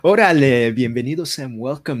Órale, bienvenidos and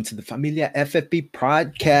welcome to the Familia FFB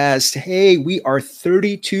podcast. Hey, we are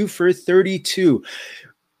 32 for 32.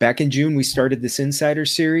 Back in June, we started this Insider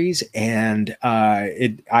series, and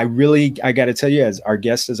I got to tell you, as our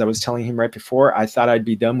guest, as I was telling him right before, I thought I'd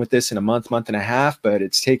be done with this in a month and a half, but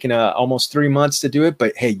it's taken almost 3 months to do it.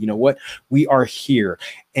 But hey, you know what? We are here,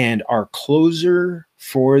 and our closer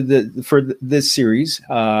for this series.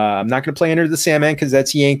 I'm not going to play Enter the Sandman because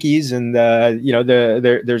that's Yankees, and there's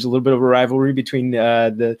a little bit of a rivalry between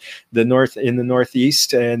the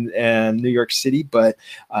Northeast and New York City, but.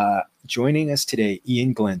 Joining us today,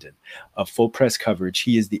 Ian Glendon of Full Press Coverage.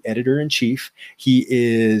 He is the editor-in-chief. He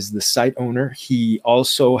is the site owner. He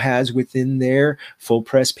also has within there Full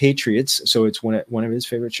Press Patriots, so it's one of his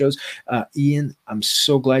favorite shows. Ian, I'm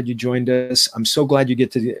so glad you joined us. I'm so glad you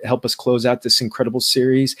get to help us close out this incredible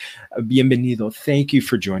series. Bienvenido. Thank you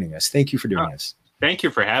for joining us. Thank you for doing this. Thank you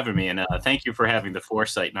for having me, and thank you for having the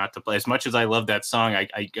foresight not to play. As much as I love that song,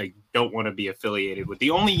 I don't want to be affiliated with. The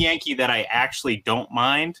only Yankee that I actually don't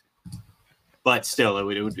mind, but still, it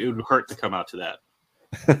would hurt to come out to that.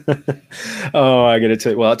 Oh, I gotta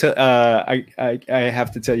tell you. Well, I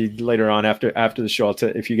have to tell you later on after the show.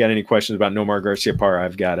 If you got any questions about Nomar Garciaparra,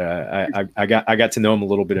 I got to know him a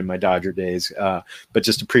little bit in my Dodger days. But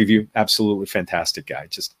just a preview, absolutely fantastic guy,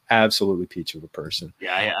 just absolutely peach of a person.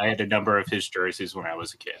 Yeah, I had a number of his jerseys when I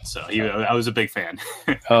was a kid, so I was a big fan.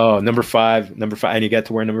 Oh, number five, and he got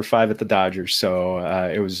to wear number 5 at the Dodgers, so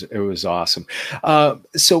it was awesome.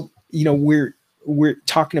 So we're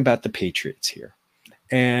talking about the Patriots here.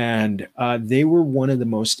 And they were one of the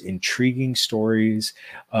most intriguing stories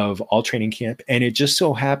of all training camp. And it just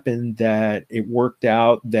so happened that it worked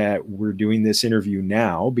out that we're doing this interview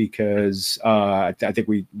now because I think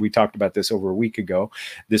we talked about this over a week ago.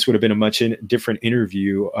 This would have been a much different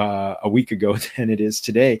interview a week ago than it is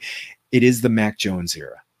today. It is the Mac Jones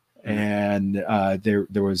era. And there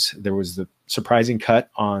was the surprising cut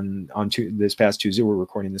on this past Tuesday. We're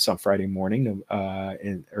recording this on Friday morning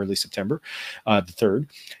in early September, the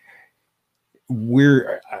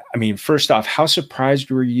 3rd. First off, how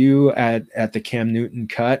surprised were you at the Cam Newton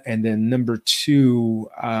cut? And then number 2,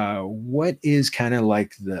 what is kind of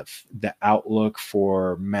like the outlook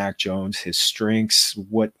for Mac Jones, his strengths,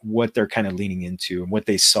 what they're kind of leaning into, and what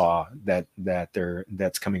they saw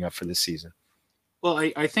that's coming up for this season? Well,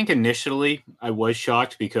 I think initially I was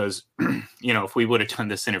shocked because, if we would have done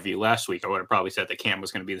this interview last week, I would have probably said that Cam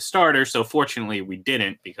was going to be the starter. So fortunately we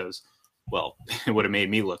didn't because, well, it would have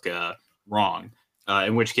made me look wrong,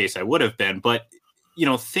 in which case I would have been. But,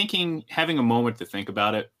 having a moment to think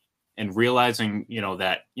about it and realizing,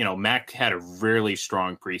 that, Mac had a really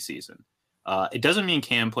strong preseason. It doesn't mean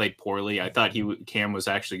Cam played poorly. I thought Cam was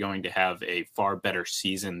actually going to have a far better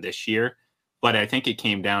season this year. But I think it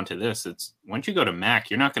came down to this. It's once you go to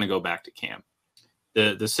Mac, you're not going to go back to Cam.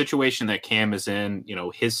 The situation that Cam is in,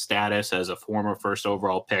 his status as a former first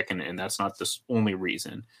overall pick, and that's not the only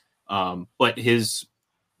reason. But his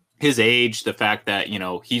age, the fact that,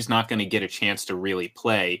 he's not going to get a chance to really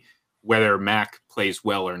play, whether Mac plays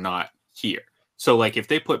well or not here. So, like, if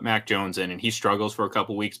they put Mac Jones in and he struggles for a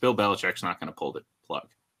couple weeks, Bill Belichick's not going to pull the plug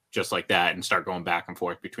just like that and start going back and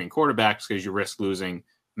forth between quarterbacks because you risk losing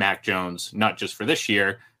Mac Jones, not just for this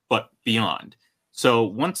year, but beyond. So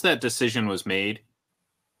once that decision was made,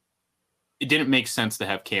 it didn't make sense to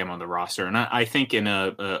have Cam on the roster. And I think in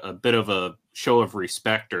a bit of a show of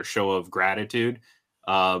respect or show of gratitude,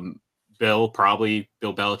 Bill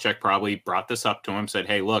Belichick probably brought this up to him, said,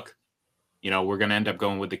 hey, look, we're going to end up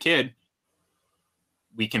going with the kid.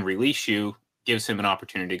 We can release you, gives him an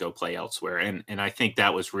opportunity to go play elsewhere. And I think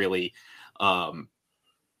that was really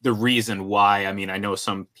the reason why. I know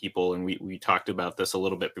some people, and we talked about this a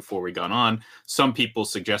little bit before we got on, some people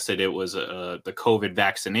suggested it was the COVID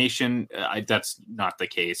vaccination. That's not the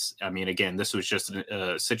case. Again, this was just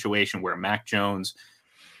a situation where Mac Jones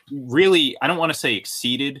really, I don't want to say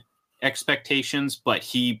exceeded expectations, but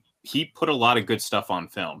he put a lot of good stuff on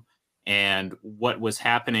film. And what was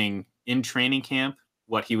happening in training camp,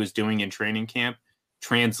 what he was doing in training camp,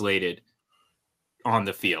 translated on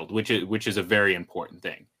the field, which is a very important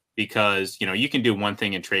thing. Because, you can do one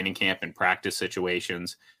thing in training camp and practice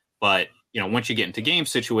situations, but, once you get into game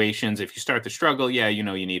situations, if you start to struggle, you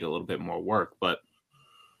need a little bit more work. But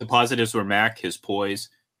the positives were Mac, his poise,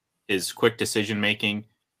 his quick decision-making,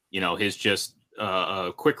 his just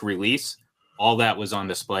quick release, all that was on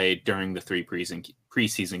display during the 3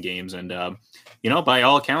 preseason games. And, by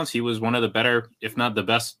all accounts, he was one of the better, if not the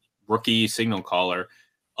best rookie signal caller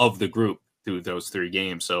of the group through those 3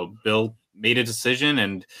 games. So Bill made a decision,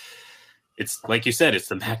 and it's like you said, it's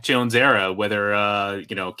the Mac Jones era, whether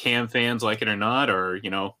Cam fans like it or not, or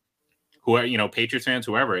whoever, Patriots fans,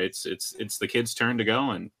 whoever. It's the kid's turn to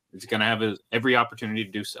go, and he's going to have every opportunity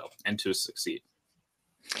to do so and to succeed.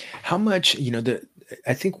 How much,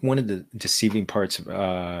 I think one of the deceiving thoughts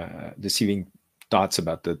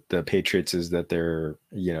about the Patriots is that they're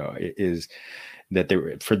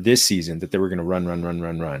for this season that they were going to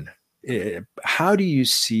run. How do you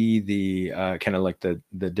see the kind of like the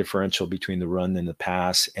differential between the run and the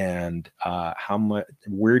pass, and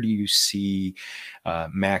where do you see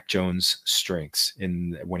Mac Jones' strengths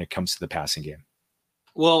when it comes to the passing game?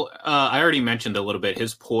 Well, I already mentioned a little bit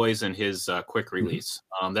his poise and his quick release.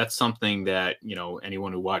 That's something that,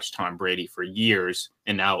 anyone who watched Tom Brady for years,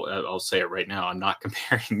 and now I'll say it right now, I'm not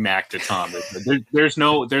comparing Mac to Tom. There's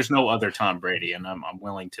no other Tom Brady, and I'm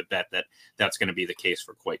willing to bet that that's going to be the case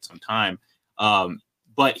for quite some time.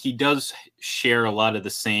 But he does share a lot of the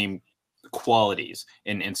same qualities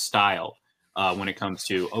and style when it comes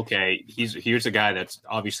to, okay, here's a guy that's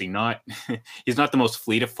obviously not he's not the most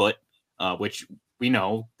fleet of foot, which we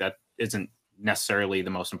know that isn't necessarily the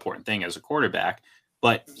most important thing as a quarterback,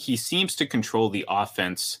 but he seems to control the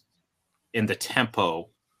offense in the tempo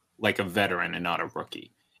like a veteran and not a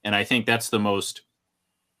rookie. And I think that's the most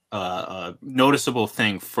noticeable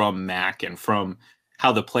thing from Mac and from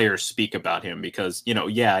how the players speak about him. Because,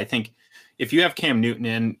 I think if you have Cam Newton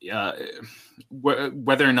in,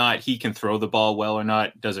 whether or not he can throw the ball well or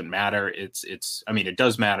not doesn't matter. It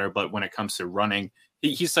does matter, but when it comes to running,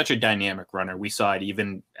 he's such a dynamic runner. We saw it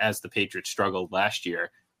even as the Patriots struggled last year,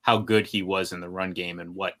 how good he was in the run game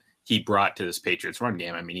and what he brought to this Patriots run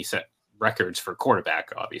game. I mean, he set records for quarterback,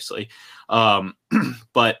 obviously.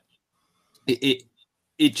 But it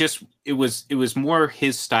was more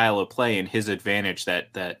his style of play and his advantage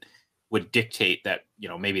that would dictate that,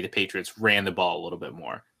 maybe the Patriots ran the ball a little bit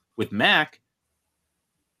more. With Mac,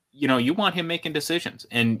 you want him making decisions.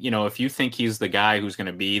 And, if you think he's the guy who's going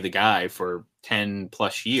to be the guy for 10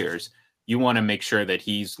 plus years, you want to make sure that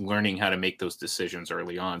he's learning how to make those decisions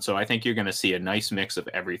early on. So I think you're going to see a nice mix of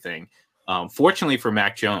everything. Fortunately for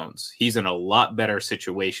Mac Jones, he's in a lot better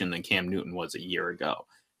situation than Cam Newton was a year ago,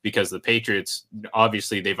 because the Patriots,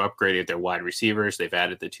 obviously they've upgraded their wide receivers. They've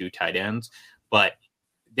added the 2 tight ends, but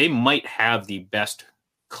they might have the best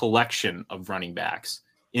collection of running backs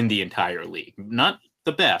in the entire league. Not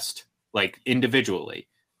the best, like individually,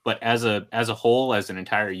 but as a whole, as an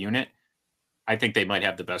entire unit, I think they might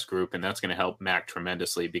have the best group, and that's going to help Mac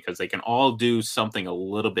tremendously because they can all do something a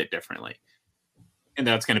little bit differently. And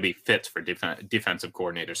that's going to be fits for defensive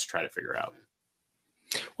coordinators to try to figure out.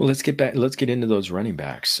 Well, let's get into those running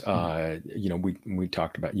backs. We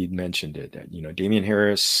talked about, you mentioned it, Damian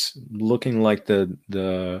Harris looking like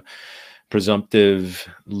the presumptive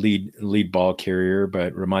lead ball carrier,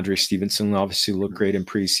 but Ramondre Stevenson obviously looked great in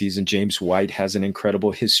preseason. James White has an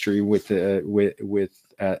incredible history with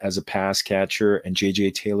as a pass catcher, and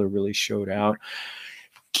JJ Taylor really showed out.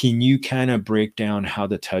 Can you kind of break down how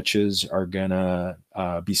the touches are gonna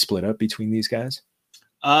be split up between these guys?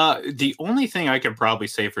 The only thing I could probably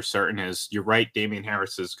say for certain is you're right. Damian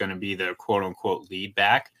Harris is going to be the quote unquote lead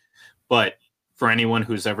back, but for anyone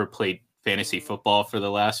who's ever played fantasy football for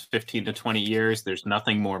the last 15 to 20 years, there's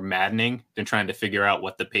nothing more maddening than trying to figure out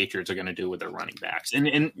what the Patriots are going to do with their running backs.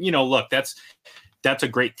 And look, that's a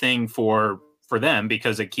great thing for them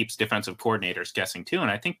because it keeps defensive coordinators guessing too.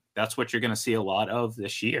 And I think that's what you're going to see a lot of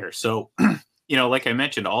this year. So, like I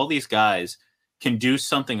mentioned, all these guys can do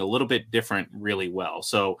something a little bit different really well.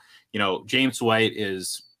 So, James White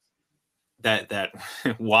is that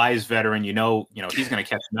wise veteran, he's going to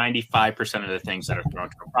catch 95% of the things that are thrown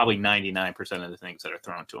to him, probably 99% of the things that are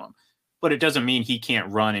thrown to him. But it doesn't mean he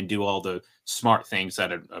can't run and do all the smart things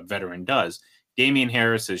that a veteran does. Damian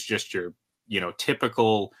Harris is just your,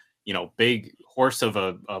 typical, big horse of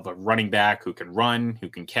a running back who can run, who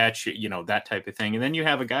can catch, that type of thing. And then you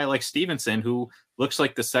have a guy like Stevenson who looks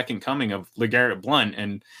like the second coming of LeGarrette Blount.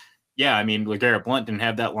 And yeah, I mean, LeGarrette Blount didn't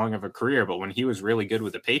have that long of a career, but when he was really good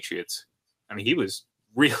with the Patriots, I mean, he was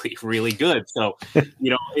really, really good. So,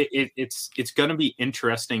 it's going to be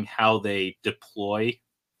interesting how they deploy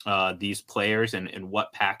these players and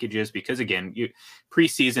what packages, because again,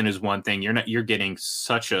 preseason is one thing. You're getting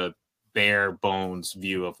such a bare bones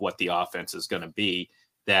view of what the offense is going to be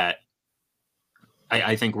that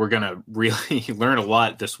I think we're going to really learn a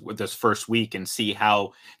lot this first week and see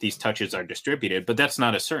how these touches are distributed. But that's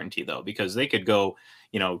not a certainty though, because they could go,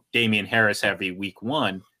 Damian Harris heavy week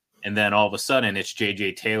 1. And then all of a sudden it's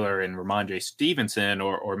JJ Taylor and Ramondre Stevenson,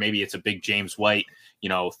 or maybe it's a big James White,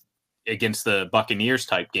 against the Buccaneers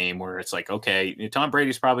type game where it's like, okay, Tom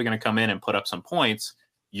Brady's probably going to come in and put up some points,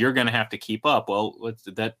 you're going to have to keep up. Well,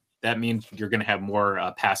 that means you're going to have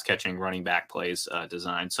more pass catching running back plays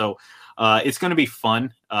designed. So it's going to be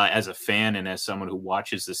fun as a fan and as someone who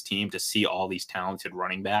watches this team to see all these talented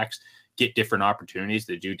running backs get different opportunities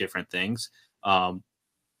to do different things.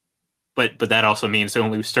 But that also means the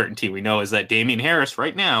only certainty we know is that Damien Harris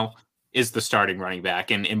right now is the starting running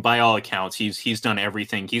back, and by all accounts, he's done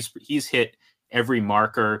everything. He's hit every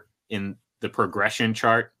marker in the progression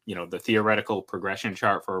chart, the theoretical progression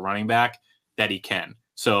chart for a running back that he can.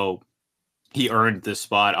 So he earned this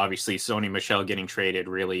spot. Obviously, Sony Michel getting traded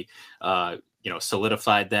really,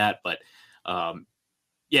 solidified that. But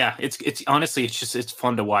yeah, it's honestly, it's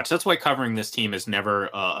fun to watch. That's why covering this team is never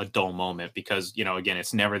a dull moment because, again,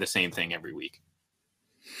 it's never the same thing every week.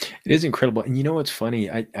 It is incredible. And what's funny?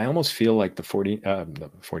 I almost feel like the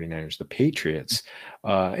 49ers, the Patriots,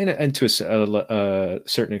 and to a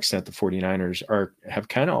certain extent, the 49ers have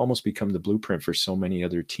kind of almost become the blueprint for so many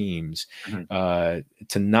other teams to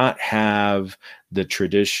not have the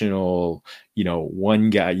traditional, one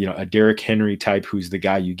guy, a Derrick Henry type, who's the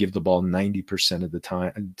guy you give the ball 90% of the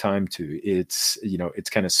time to. It's, it's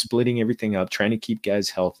kind of splitting everything up, trying to keep guys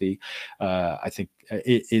healthy. I think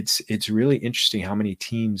it's really interesting how many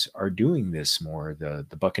teams are doing this more.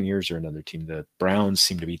 The Buccaneers are another team. The Browns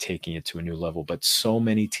seem to be taking it to a new level, but so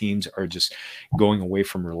many teams are just going away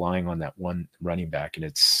from relying on that one running back. And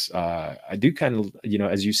it's, I do kind of,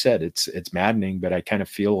 as you said, it's maddening, but I kind of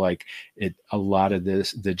feel like a lot of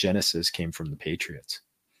the genesis came from the Patriots.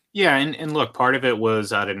 Yeah, and look, part of it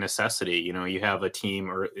was out of necessity. You have a team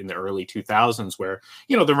in the early 2000s where,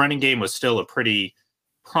 the running game was still a pretty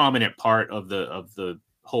prominent part of the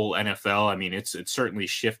whole NFL. I mean, it's certainly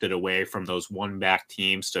shifted away from those one-back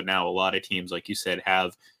teams to now a lot of teams, like you said,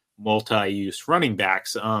 have multi-use running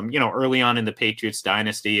backs. Early on in the Patriots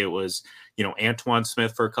dynasty, it was, Antoine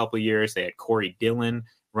Smith for a couple of years. They had Corey Dillon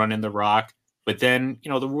running the rock. But then,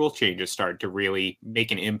 the rule changes started to really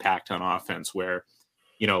make an impact on offense where,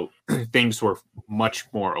 things were much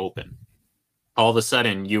more open. All of a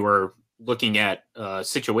sudden, you were looking at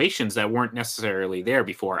situations that weren't necessarily there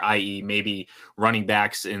before, i.e. maybe running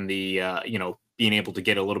backs in the, being able to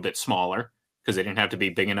get a little bit smaller because they didn't have to be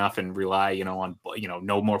big enough and rely, on,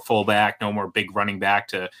 no more fullback, no more big running back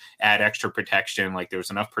to add extra protection. Like there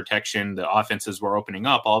was enough protection. The offenses were opening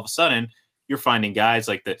up. All of a sudden, you're finding guys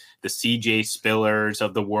like the CJ Spillers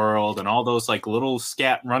of the world and all those like little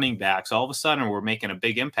scat running backs all of a sudden were making a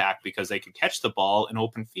big impact because they could catch the ball in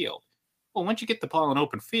open field. Well, once you get the ball in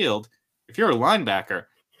open field, if you're a linebacker,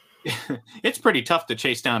 it's pretty tough to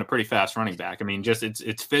chase down a pretty fast running back. I mean, just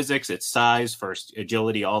it's physics, it's size, first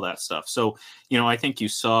agility, all that stuff. So, I think you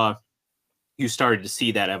started to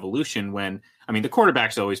see that evolution when, I mean, the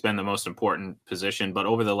quarterback's always been the most important position, but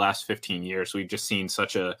over the last 15 years, we've just seen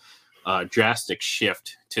such a drastic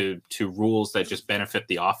shift to rules that just benefit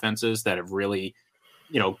the offenses that have really,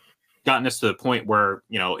 gotten us to the point where,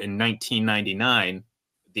 in 1999,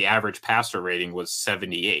 the average passer rating was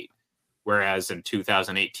 78, whereas in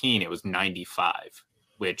 2018 it was 95,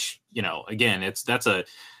 which, again, that's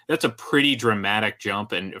a pretty dramatic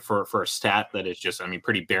jump, and for a stat that is just, I mean,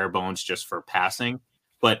 pretty bare bones just for passing,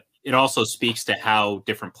 but it also speaks to how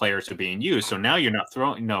different players are being used. So now you're not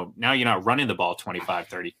now you're not running the ball 25,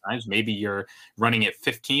 30 times. Maybe you're running it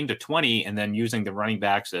 15 to 20 and then using the running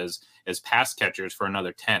backs as pass catchers for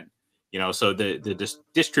another 10. So the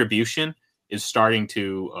distribution is starting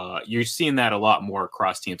to, you're seeing that a lot more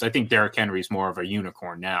across teams. I think Derrick Henry is more of a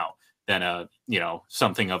unicorn now than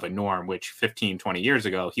something of a norm, which 15, 20 years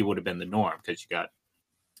ago, he would have been the norm because you got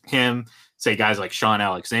him, say guys like Sean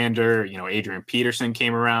Alexander, Adrian Peterson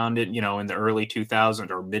came around in the early 2000s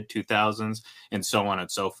or mid 2000s and so on and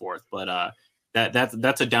so forth. But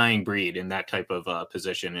that's a dying breed in that type of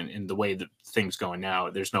position. And in the way that things going now,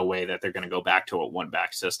 there's no way that they're going to go back to a one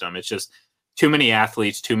back system. It's just too many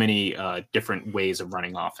athletes, too many different ways of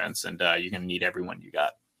running offense. And you're going to need everyone you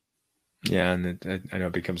got. Yeah, and I know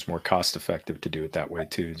it becomes more cost effective to do it that way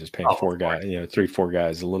too. Just paying 4 guys, 3-4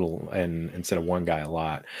 guys a little, and instead of one guy a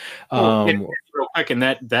lot. And real quick, and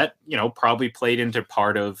that probably played into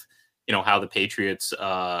part of how the Patriots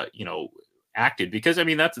acted, because I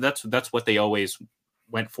mean that's what they always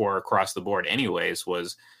went for across the board. Anyways,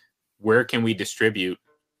 was where can we distribute?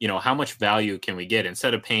 How much value can we get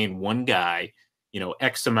instead of paying one guy,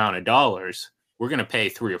 X amount of dollars? We're going to pay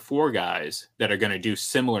 3 or 4 guys that are going to do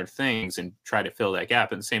similar things and try to fill that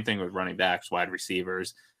gap. And the same thing with running backs, wide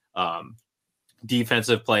receivers,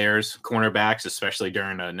 defensive players, cornerbacks, especially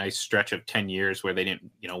during a nice stretch of 10 years where they didn't,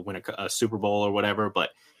 win a Super Bowl or whatever. But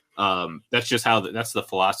that's just that's the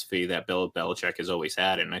philosophy that Bill Belichick has always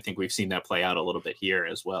had. And I think we've seen that play out a little bit here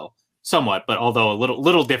as well. somewhat, but although a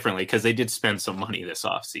little differently because they did spend some money this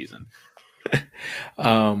offseason.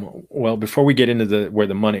 Well, before we get into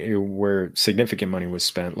where significant money was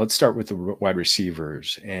spent, let's start with the wide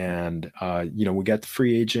receivers. And, we got the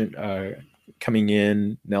free agent coming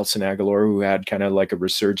in, Nelson Agholor, who had kind of like a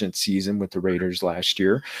resurgent season with the Raiders last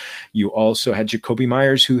year. You also had Jakobi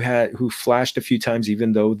Meyers, who flashed a few times,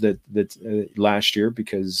 even though last year,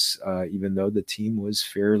 because even though the team was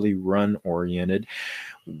fairly run oriented.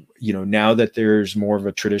 Now that there's more of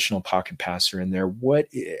a traditional pocket passer in there,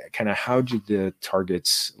 how do the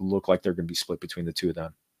targets look like they're going to be split between the two of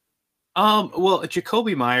them? Well,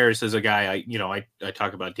 Jakobi Meyers is a guy I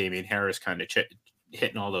talk about Damian Harris kind of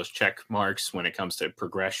hitting all those check marks when it comes to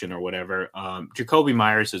progression or whatever. Jakobi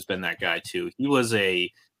Meyers has been that guy too. He was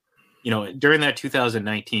during that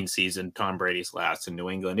 2019 season, Tom Brady's last in New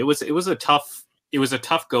England. It was a tough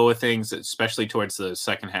go of things, especially towards the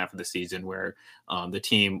second half of the season where the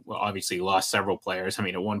team obviously lost several players. I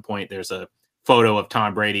mean, at one point there's a photo of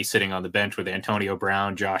Tom Brady sitting on the bench with Antonio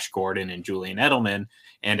Brown, Josh Gordon, and Julian Edelman.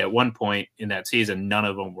 And at one point in that season, none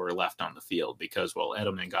of them were left on the field because,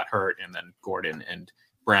 Edelman got hurt, and then Gordon and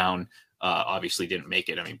Brown obviously didn't make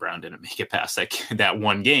it. I mean, Brown didn't make it past that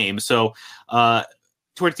one game. So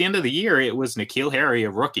towards the end of the year, it was N'Keal Harry,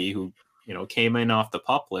 a rookie, who came in off the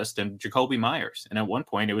PUP list, and Jakobi Meyers. And at one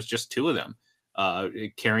point, it was just two of them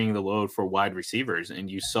carrying the load for wide receivers.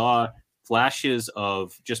 And you saw flashes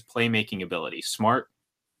of just playmaking ability, smart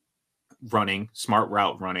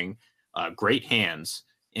route running, great hands,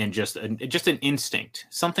 and just an instinct,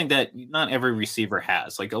 something that not every receiver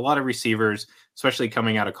has. Like a lot of receivers, especially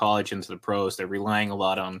coming out of college into the pros, they're relying a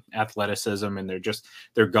lot on athleticism and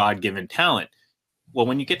their God-given talent. Well,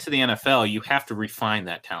 when you get to the NFL, you have to refine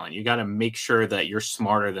that talent. You got to make sure that you're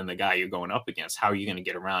smarter than the guy you're going up against. How are you going to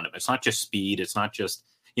get around him? It's not just speed. It's not just,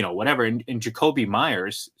 whatever. And Jakobi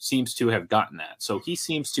Meyers seems to have gotten that. So he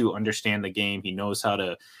seems to understand the game. He knows how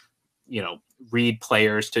to, read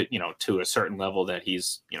players to a certain level that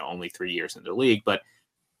he's, only 3 years in the league. But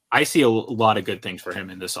I see a lot of good things for him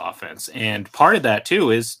in this offense. And part of that,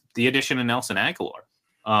 too, is the addition of Nelson Agholor.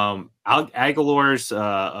 Aguilar's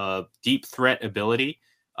deep threat ability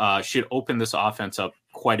should open this offense up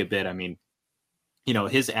quite a bit. I mean,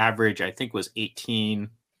 his average, I think, was 18.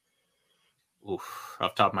 Off the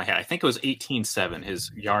top of my head, I think it was 18.7,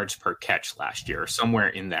 his yards per catch last year, somewhere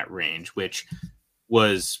in that range, which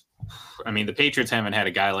was, I mean, the Patriots haven't had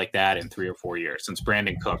a guy like that in 3 or 4 years since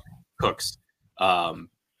Brandon Cooks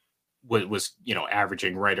was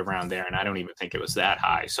averaging right around there, and I don't even think it was that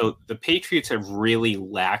high. So the Patriots have really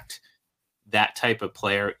lacked that type of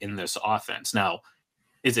player in this offense. Now,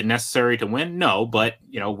 is it necessary to win? No, but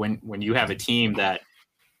when you have a team that,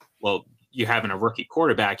 you have a rookie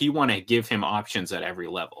quarterback, you want to give him options at every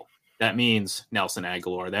level. That means Nelson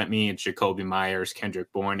Agholor, that means Jakobi Meyers, Kendrick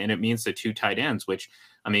Bourne, and it means the two tight ends, which,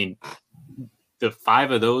 I mean, the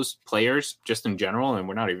 5 of those players just in general, and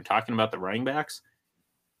we're not even talking about the running backs,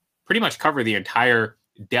 pretty much cover the entire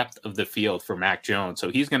depth of the field for Mac Jones. So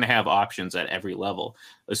he's going to have options at every level,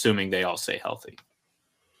 assuming they all stay healthy.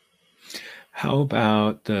 How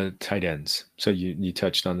about the tight ends? So you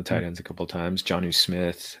touched on the tight ends a couple of times. Jonnu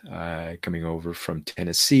Smith coming over from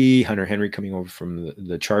Tennessee, Hunter Henry coming over from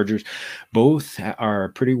the Chargers. Both are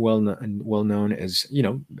pretty well known as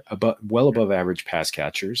well above average pass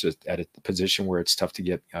catchers at a position where it's tough to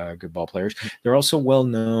get good ball players. They're also well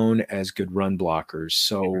known as good run blockers.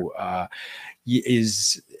 So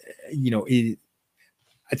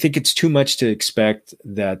I think it's too much to expect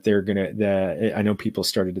that they're going to, I know people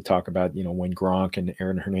started to talk about, when Gronk and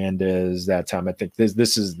Aaron Hernandez that time. I think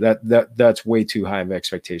that's way too high of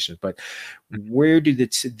expectations, but where do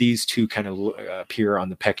these two kind of appear on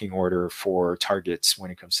the pecking order for targets when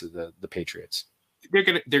it comes to the Patriots?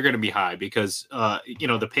 They're going to be high because,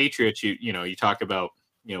 the Patriots, you talk about,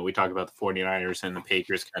 we talk about the 49ers and the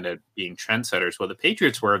Patriots kind of being trendsetters. Well, the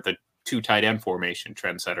Patriots were the 2 tight end formation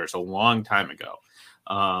trendsetters a long time ago.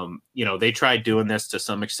 They tried doing this to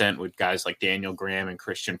some extent with guys like Daniel Graham and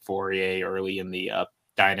Christian Fourier early in the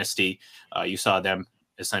dynasty. You saw them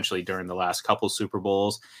essentially during the last couple Super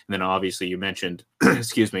Bowls. And then obviously you mentioned,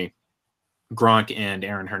 Gronk and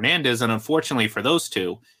Aaron Hernandez. And unfortunately for those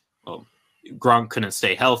two, Gronk couldn't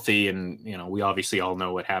stay healthy. And, we obviously all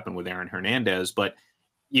know what happened with Aaron Hernandez, but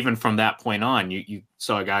even from that point on, you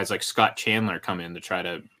saw guys like Scott Chandler come in to try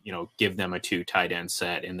to, give them a 2 tight end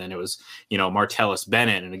set. And then it was, Martellus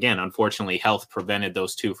Bennett. And again, unfortunately, health prevented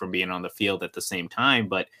those two from being on the field at the same time.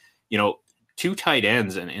 But, 2 tight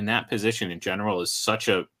ends and in that position in general is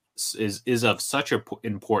of such a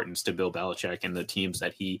importance to Bill Belichick and the teams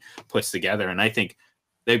that he puts together. And I think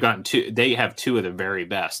they've gotten two. They have two of the very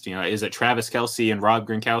best. You know, is it Travis Kelce and Rob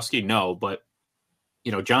Gronkowski? No, but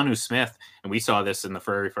you know, Jonnu Smith, and we saw this in the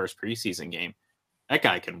very first preseason game. That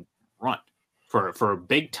guy can run for a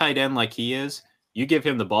big tight end like he is. You give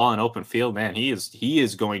him the ball in open field, man. He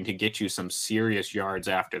is going to get you some serious yards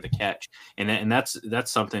after the catch, and that's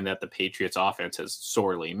something that the Patriots offense has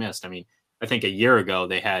sorely missed. I mean, I think a year ago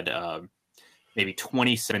they had maybe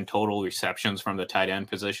 27 total receptions from the tight end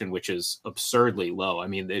position, which is absurdly low. I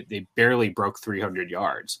mean, they barely broke 300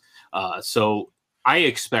 yards. So I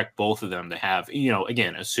expect both of them to have, you know,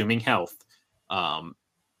 again, assuming health.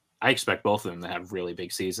 I expect both of them to have really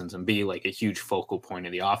big seasons and be like a huge focal point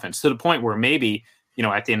of the offense, to the point where maybe, you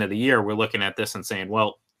know, at the end of the year, we're looking at this and saying,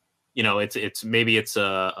 well, you know, it's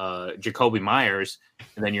Jacoby Myers,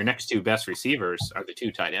 and then your next two best receivers are the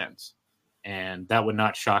two tight ends. And that would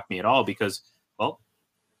not shock me at all, because, well,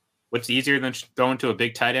 what's easier than throwing to a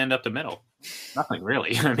big tight end up the middle? Nothing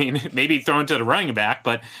really. I mean, maybe throwing to the running back,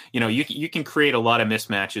 but you know, you can create a lot of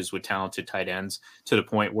mismatches with talented tight ends to the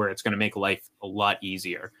point where it's going to make life a lot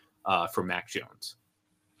easier for Mac Jones.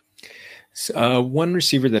 So, one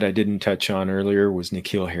receiver that I didn't touch on earlier was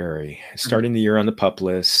N'Keal Harry, starting the year on the PUP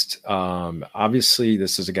list. Obviously,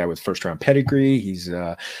 this is a guy with first-round pedigree. He's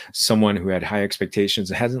someone who had high expectations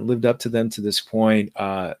and hasn't lived up to them to this point.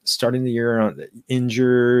 Starting the year on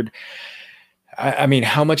injured. I mean,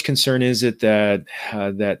 how much concern is it that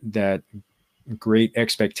that great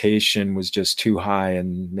expectation was just too high,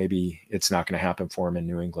 and maybe it's not going to happen for him in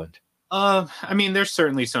New England? I mean, there's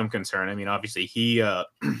certainly some concern. I mean, obviously he,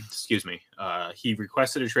 he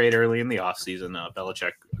requested a trade early in the offseason.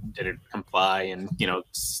 Belichick didn't comply, and, you know,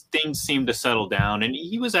 things seemed to settle down, and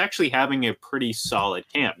he was actually having a pretty solid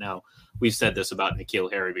camp. Now, we've said this about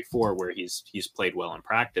N'Keal Harry before, where he's played well in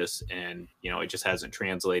practice, and, you know, it just hasn't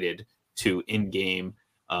translated to in-game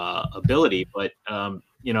ability. But,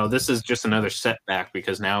 you know, this is just another setback,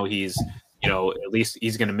 because now he's, you know, at least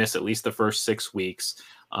he's going to miss at least the first 6 weeks.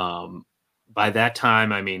 By that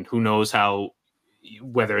time, I mean, who knows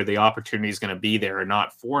whether the opportunity is going to be there or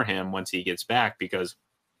not for him once he gets back, because,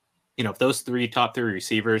 you know, if those top three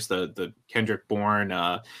receivers, the Kendrick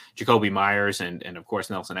Bourne, Jacoby Myers, and of course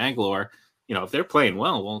Nelson Agholor, you know, if they're playing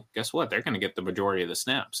well, guess what? They're going to get the majority of the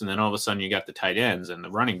snaps. And then all of a sudden you got the tight ends and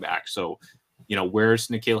the running back. So, you know, where's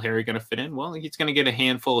N'Keal Harry going to fit in? Well, he's going to get a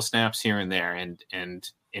handful of snaps here and there. And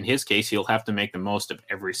in his case, he'll have to make the most of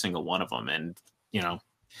every single one of them. And, you know,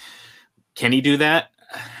 can he do that?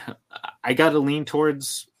 I got to lean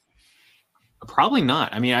towards probably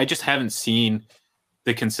not. I mean, I just haven't seen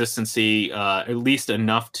the consistency, at least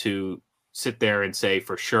enough to sit there and say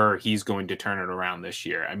for sure he's going to turn it around this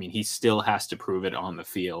year. I mean, he still has to prove it on the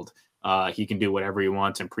field. He can do whatever he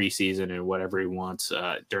wants in preseason and whatever he wants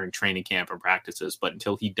during training camp and practices. But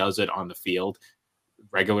until he does it on the field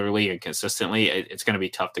regularly and consistently, it's going to be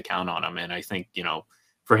tough to count on him. And I think, you know,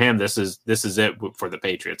 for him, this is it for the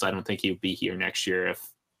Patriots. I don't think he'll be here next year if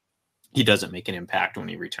he doesn't make an impact when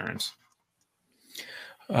he returns.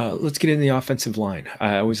 Let's get into the offensive line.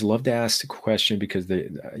 I always love to ask the question, because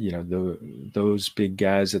those big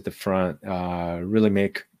guys at the front really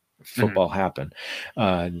make football happen.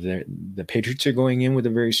 The Patriots are going in with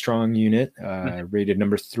a very strong unit, rated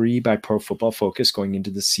number 3 by Pro Football Focus going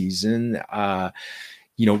into the season.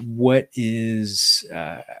 You know, what is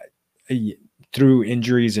through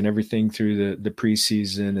injuries and everything through the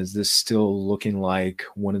preseason, is this still looking like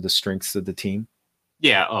one of the strengths of the team?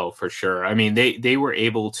 Yeah, for sure. I mean, they were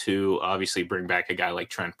able to obviously bring back a guy like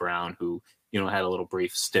Trent Brown, who, you know, had a little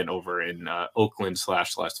brief stint over in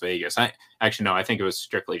Oakland/Las Vegas. I think it was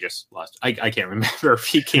strictly just Las. I can't remember if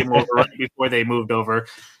he came over right before they moved over.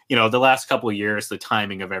 You know, the last couple of years, the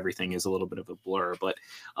timing of everything is a little bit of a blur. But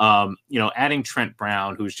you know, adding Trent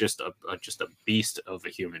Brown, who's just a beast of a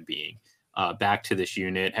human being, back to this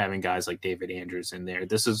unit, having guys like David Andrews in there,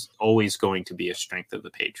 this is always going to be a strength of the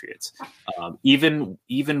Patriots. Even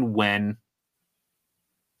when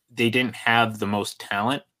they didn't have the most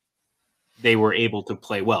talent, they were able to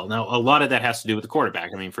play well. Now, a lot of that has to do with the quarterback.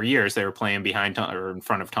 I mean, for years they were playing behind or in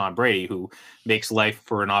front of Tom Brady, who makes life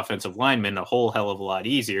for an offensive lineman a whole hell of a lot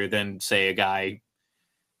easier than, say, a guy,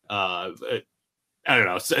 I don't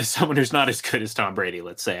know, someone who's not as good as Tom Brady.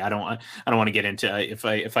 Let's say I don't want to get into if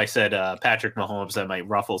I said Patrick Mahomes, that might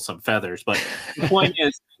ruffle some feathers. But the point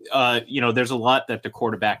is, you know, there's a lot that the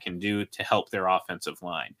quarterback can do to help their offensive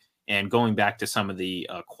line. And going back to some of the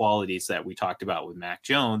qualities that we talked about with Mac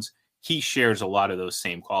Jones, he shares a lot of those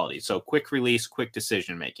same qualities. So quick release, quick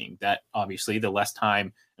decision making. That obviously, the less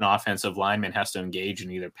time an offensive lineman has to engage in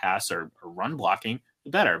either pass or run blocking, the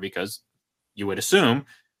better, because you would assume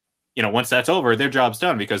once that's over, their job's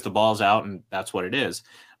done because the ball's out and that's what it is.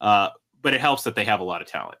 But it helps that they have a lot of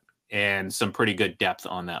talent and some pretty good depth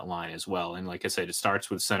on that line as well. And like I said, it starts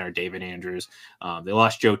with center David Andrews. They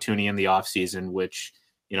lost Joe Thuney in the offseason, which,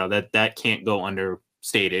 that can't go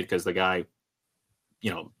understated because the guy,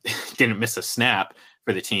 didn't miss a snap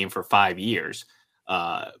for the team for 5 years.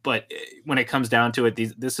 But when it comes down to it,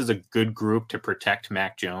 this is a good group to protect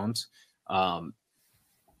Mac Jones. And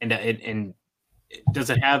does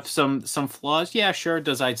it have some flaws? Yeah, sure.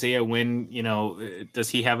 Does Isaiah Wynn, does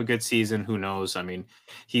he have a good season? Who knows? I mean,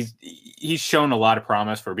 he's shown a lot of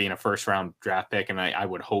promise for being a first round draft pick. And I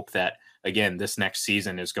would hope that, again, this next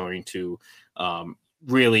season is going to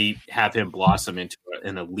really have him blossom into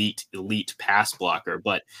an elite pass blocker.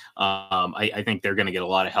 But I think they're going to get a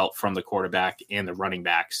lot of help from the quarterback and the running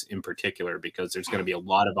backs in particular, because there's going to be a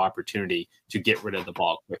lot of opportunity to get rid of the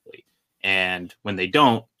ball quickly. And when they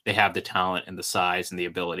don't, they have the talent and the size and the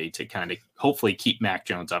ability to kind of hopefully keep Mac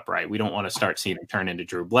Jones upright. We don't want to start seeing him turn into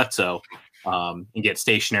Drew Bledsoe and get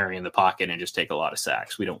stationary in the pocket and just take a lot of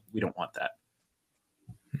sacks. We don't want that.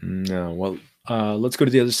 No. Well, let's go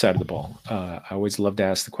to the other side of the ball. I always love to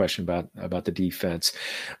ask the question about the defense.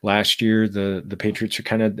 Last year, the Patriots are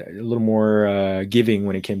kind of a little more giving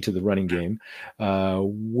when it came to the running game.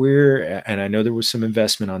 And I know there was some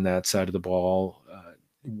investment on that side of the ball.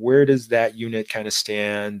 Where does that unit kind of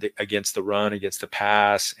stand against the run, against the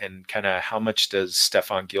pass, and kind of how much does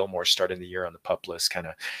Stephon Gilmore starting the year on the PUP list kind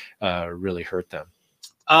of really hurt them?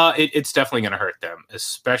 It's definitely going to hurt them,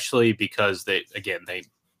 especially because they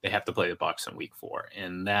have to play the Bucs in week 4.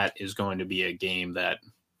 And that is going to be a game that,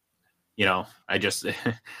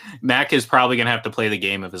 Mac is probably going to have to play the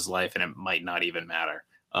game of his life, and it might not even matter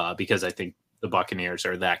because I think the Buccaneers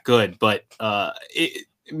are that good. But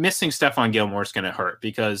missing Stephon Gilmore is going to hurt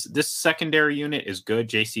because this secondary unit is good.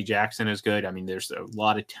 JC Jackson is good. I mean, there's a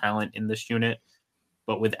lot of talent in this unit,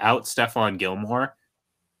 but without Stephon Gilmore,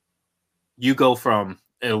 you go from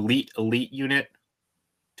an elite unit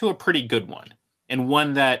to a pretty good one, and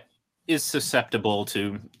one that is susceptible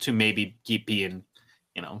to maybe keep being,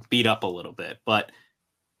 beat up a little bit. But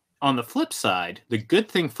on the flip side, the good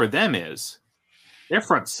thing for them is their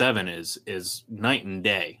front seven is night and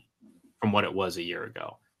day from what it was a year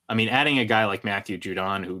ago. I mean, adding a guy like Matthew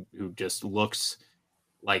Judon, who just looks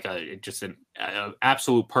like an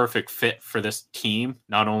absolute perfect fit for this team.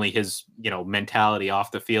 Not only his mentality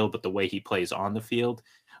off the field, but the way he plays on the field.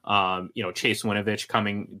 Chase Winovich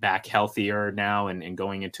coming back healthier now and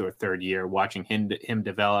going into a third year, watching him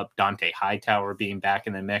develop. Dante Hightower being back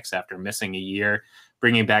in the mix after missing a year,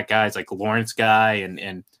 bringing back guys like Lawrence Guy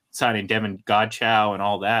and signing Devin Godchow and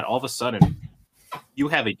all that. All of a sudden, you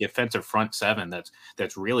have a defensive front seven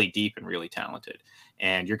that's really deep and really talented,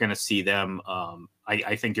 and you're going to see them.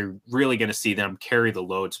 I think you're really going to see them carry the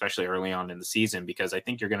load, especially early on in the season, because I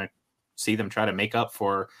think you're going to see them try to make up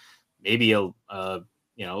for maybe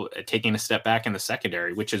taking a step back in the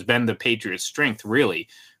secondary, which has been the Patriots' strength really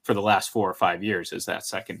for the last 4 or 5 years, is that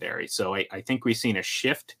secondary. So I think we've seen a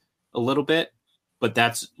shift a little bit, but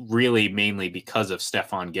that's really mainly because of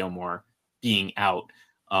Stephon Gilmore being out.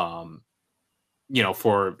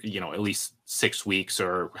 For, at least 6 weeks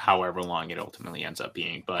or however long it ultimately ends up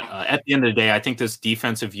being. But at the end of the day, I think this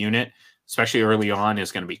defensive unit, especially early on,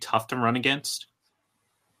 is going to be tough to run against.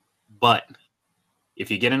 But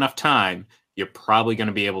if you get enough time, you're probably going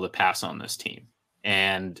to be able to pass on this team.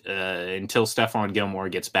 And until Stephon Gilmore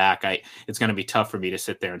gets back, it's going to be tough for me to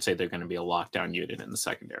sit there and say they're going to be a lockdown unit in the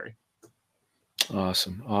secondary.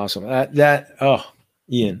 Awesome.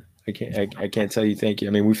 Ian, I can't tell you thank you.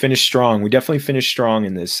 I mean, we finished strong. We definitely finished strong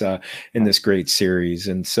in this great series,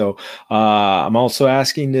 and so I'm also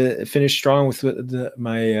asking to finish strong with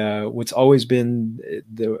what's always been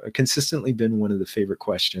consistently been one of the favorite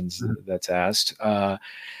questions that's asked.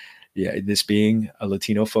 This being a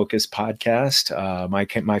Latino-focused podcast,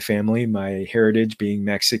 my family, my heritage being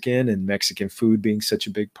Mexican, and Mexican food being such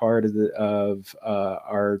a big part of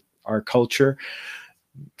our culture.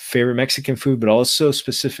 Favorite Mexican food, but also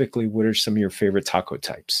specifically, what are some of your favorite taco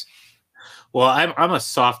types? Well, I'm a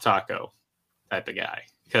soft taco type of guy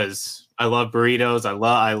because I love burritos.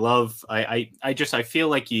 I feel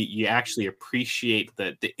like you actually appreciate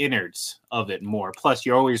the innards of it more. Plus,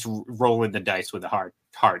 you're always rolling the dice with a hard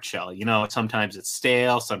shell. Sometimes it's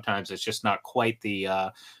stale, sometimes it's just not quite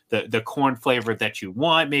the corn flavor that you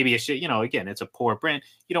want. Maybe it's again, it's a poor brand.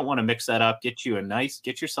 You don't want to mix that up. Get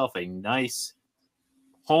yourself a nice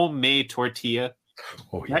homemade tortilla,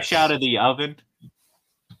 fresh out of the oven.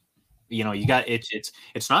 You got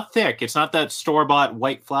it's not thick. It's not that store-bought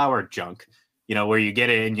white flour junk. where you get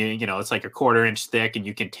it and it's like a 1/4 inch thick and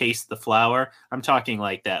you can taste the flour. I'm talking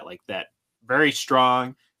like that very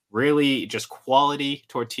strong, really just quality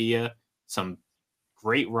tortilla, some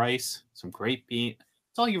great rice, some great bean.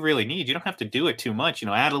 That's all you really need. You don't have to do it too much.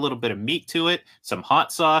 Add a little bit of meat to it, some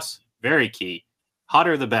hot sauce, very key.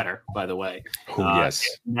 Hotter the better, by the way. Oh, yes.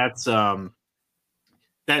 That's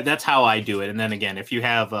that's how I do it. And then again, if you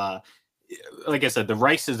have like I said, the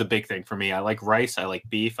rice is a big thing for me. I like rice. I like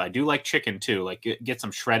beef. I do like chicken too. Like get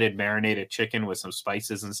some shredded marinated chicken with some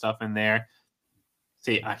spices and stuff in there.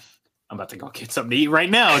 See, I'm about to go get something to eat right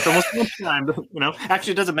now. It's almost lunchtime.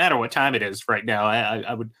 Actually, it doesn't matter what time it is right now.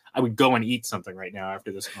 I would go and eat something right now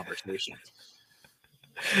after this conversation.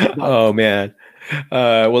 Oh man.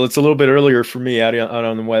 Well, it's a little bit earlier for me out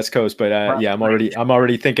on the West Coast, but yeah, I'm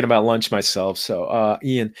already thinking about lunch myself. So,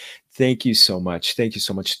 Ian, thank you so much. Thank you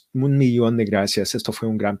so much. Un millón de gracias. Esto fue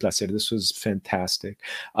un gran placer. This was fantastic.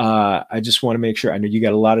 I just want to make sure, I know you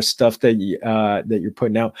got a lot of stuff that you're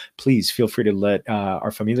putting out. Please feel free to let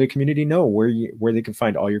our Familia community know where they can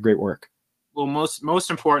find all your great work. Well, most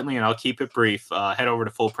importantly, and I'll keep it brief, head over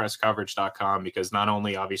to fullpresscoverage.com, because not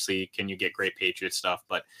only obviously can you get great Patriot stuff,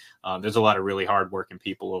 but there's a lot of really hardworking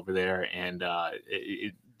people over there, and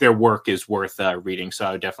their work is worth reading. So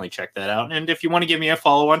I would definitely check that out. And if you want to give me a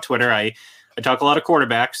follow on Twitter, I talk a lot of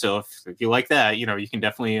quarterbacks. So if you like that, you can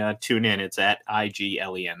definitely tune in. It's at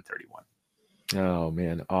IGLEN31. Oh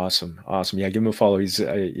man, awesome. Yeah, give him a follow. He's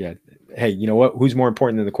yeah. Hey, you know what? Who's more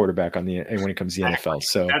important than the quarterback when it comes to the NFL?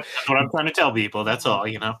 So that's what I'm trying to tell people. That's all,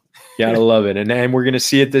 Gotta love it, and we're gonna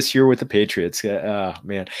see it this year with the Patriots.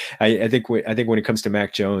 Man, I think when it comes to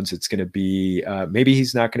Mac Jones, it's gonna be maybe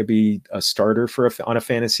he's not gonna be a starter on a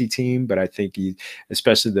fantasy team, but I think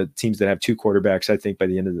especially the teams that have two quarterbacks, I think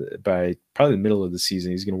by probably the middle of the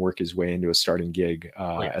season, he's gonna work his way into a starting gig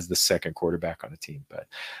as the second quarterback on a team. But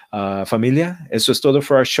familia, eso es todo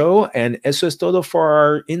for our show, and eso es todo for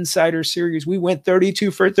our Insider Series. We went 32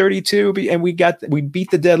 for 32, and we beat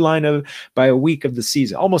the deadline by a week of the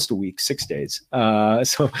season, almost a week, 6 days.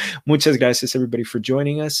 So muchas gracias everybody for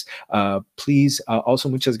joining us. Please also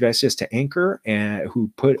muchas gracias to Anchor,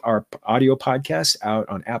 who put our audio podcast out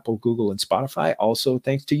on Apple, Google, and Spotify. Also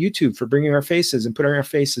thanks to YouTube for bringing our faces and putting our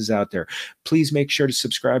faces out there. Please make sure to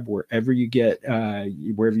subscribe wherever you get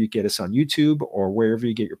us on YouTube or wherever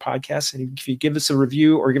you get your podcasts. And if you give us a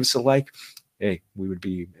review or give us a like, hey, we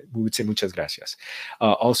would say muchas gracias.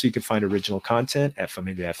 Also, you can find original content at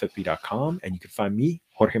familiaffp.com, and you can find me,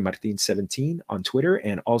 Jorge Martin 17, on Twitter,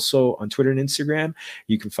 and also on Twitter and Instagram,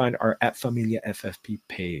 you can find our at Familia FFP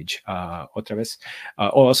page. Otra vez.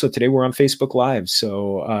 Also, today we're on Facebook Live,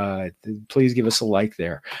 so please give us a like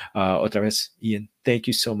there. Otra vez, Ian, thank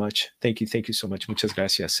you so much. Thank you so much. Muchas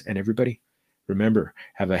gracias. And everybody, remember,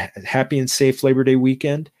 have a happy and safe Labor Day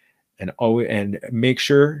weekend. And make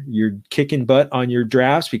sure you're kicking butt on your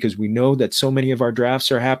drafts, because we know that so many of our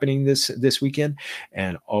drafts are happening this weekend.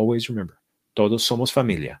 And always remember, todos somos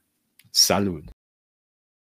familia. Salud.